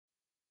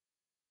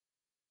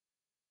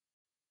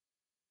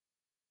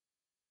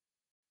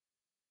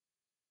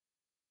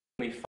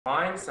we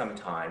find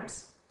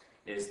sometimes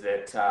is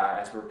that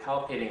as we're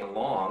palpating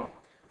along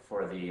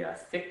for the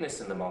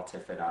thickness in the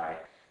multifidi,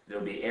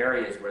 there'll be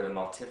areas where the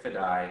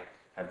multifidi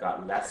have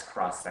got less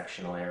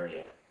cross-sectional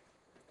area.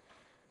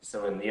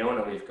 So in the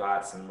Leona, we've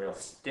got some real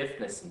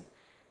stiffness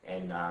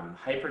and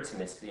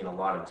hypertonicity and a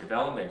lot of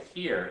development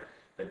here,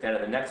 but then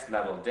at the next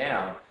level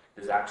down,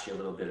 there's actually a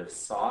little bit of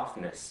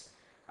softness,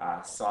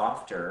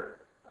 softer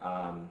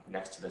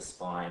next to the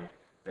spine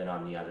than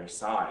on the other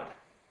side.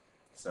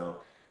 So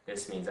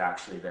this means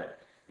actually that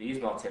these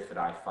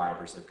multifidi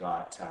fibers have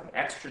got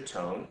extra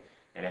tone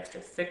and extra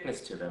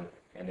thickness to them,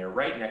 and they're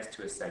right next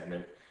to a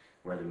segment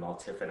where the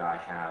multifidi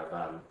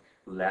have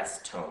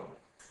less tone.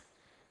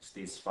 So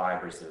these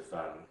fibers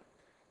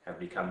have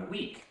become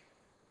weak,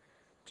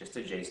 just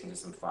adjacent to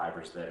some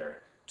fibers that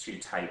are too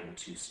tight and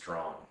too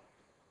strong.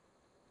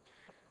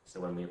 So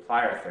when we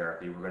apply our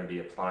therapy, we're going to be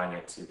applying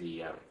it to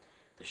the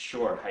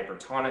short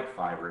hypertonic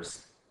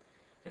fibers,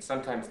 and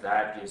sometimes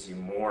that gives you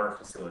more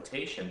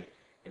facilitation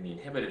in the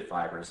inhibited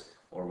fibers,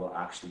 or will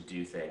actually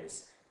do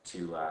things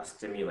to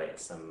stimulate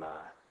some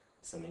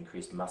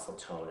increased muscle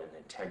tone and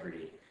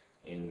integrity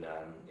in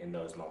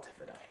those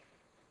multifidi.